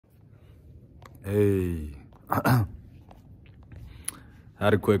Hey,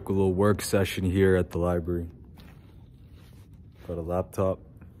 had a quick little work session here at the library. Got a laptop,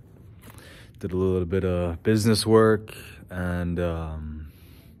 did a little bit of business work and what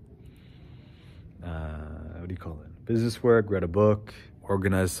do you call it? Business work, read a book,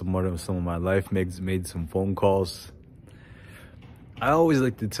 organized some of my life, made some phone calls. I always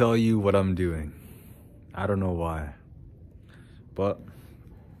like to tell you what I'm doing. I don't know why, but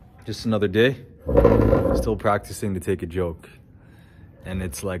just another day. Still practicing to take a joke, and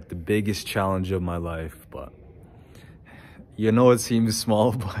it's like the biggest challenge of my life. But you know, it seems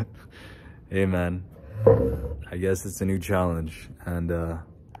small, but hey man, I guess it's a new challenge. And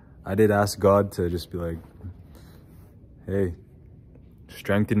I did ask God to just be like, hey,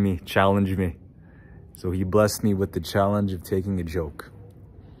 strengthen me, challenge me. So he blessed me with the challenge of taking a joke.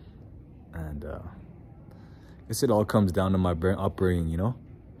 And I guess it all comes down to my upbringing, you know,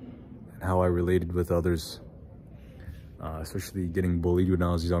 and how I related with others, especially getting bullied when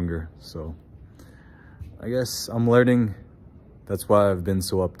I was younger. So I guess I'm learning. That's why I've been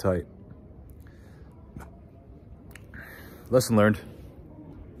so uptight. Lesson learned.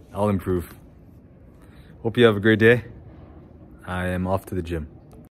 I'll improve. Hope you have a great day. I am off to the gym.